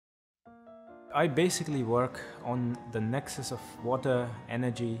I basically work on the nexus of water,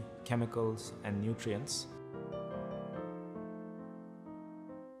 energy, chemicals, and nutrients.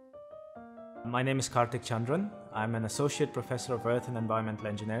 My name is Kartik Chandran. I'm an Associate Professor of Earth and Environmental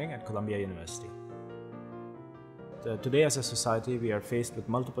Engineering at Columbia University. Today as a society, we are faced with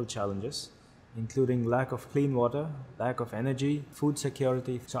multiple challenges, including lack of clean water, lack of energy, food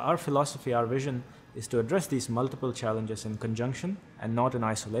security. So our philosophy, our vision is to address these multiple challenges in conjunction and not in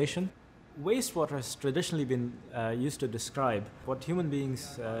isolation. Wastewater has traditionally been used to describe what human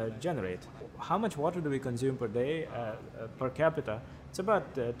beings generate. How much water do we consume per day, per capita? It's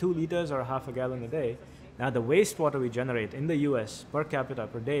about 2 liters or half a gallon a day. Now the wastewater we generate in the US per capita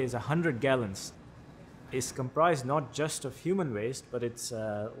per day is 100 gallons. It's comprised not just of human waste, but it's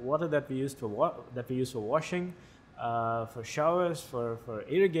water that we use for washing, for showers, for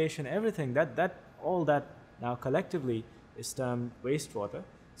irrigation, everything. All that now collectively is termed wastewater.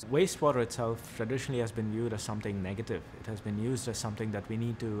 Wastewater itself traditionally has been viewed as something negative. It has been used as something that we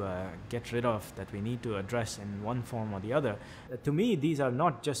need to get rid of, that we need to address in one form or the other. To me, these are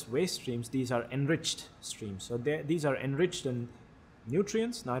not just waste streams, these are enriched streams. So these are enriched in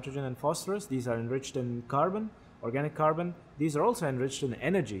nutrients, nitrogen and phosphorus. These are enriched in carbon, organic carbon. These are also enriched in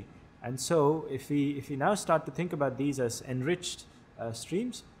energy. And so if we now start to think about these as enriched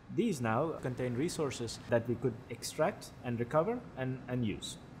streams, these now contain resources that we could extract and recover and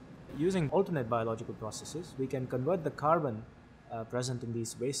use. Using alternate biological processes, we can convert the carbon present in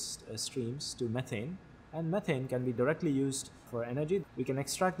these waste streams to methane, and methane can be directly used for energy. We can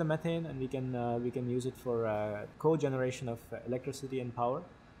extract the methane and we can use it for co-generation of electricity and power.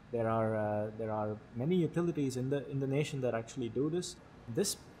 There are many utilities in the nation that actually do this.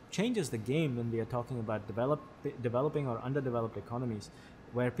 This changes the game when we are talking about developing or underdeveloped economies,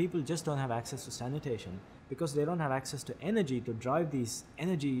 where people just don't have access to sanitation because they don't have access to energy to drive these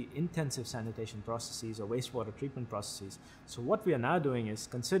energy-intensive sanitation processes or wastewater treatment processes. So what we are now doing is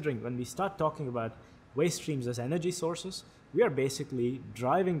considering, when we start talking about waste streams as energy sources, we are basically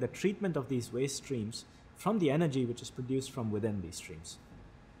driving the treatment of these waste streams from the energy which is produced from within these streams.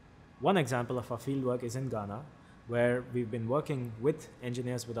 One example of our fieldwork is in Ghana, where we've been working with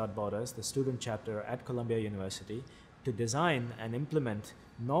Engineers Without Borders, the student chapter at Columbia University, to design and implement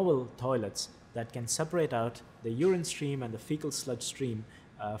novel toilets that can separate out the urine stream and the fecal sludge stream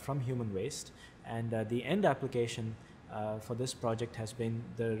from human waste. And the end application for this project has been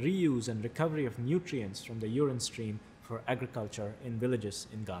the reuse and recovery of nutrients from the urine stream for agriculture in villages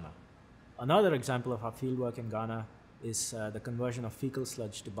in Ghana. Another example of our fieldwork in Ghana is the conversion of fecal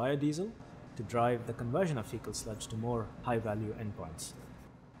sludge to biodiesel to drive the conversion of fecal sludge to more high-value endpoints.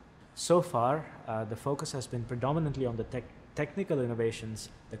 So far, the focus has been predominantly on the technical innovations,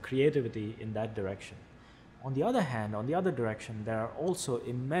 the creativity in that direction. On the other hand, on the other direction, there are also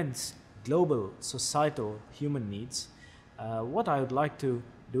immense global, societal, human needs. What I would like to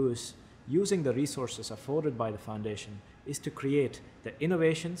do is, using the resources afforded by the foundation, is to create the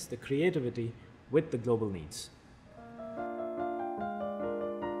innovations, the creativity with the global needs.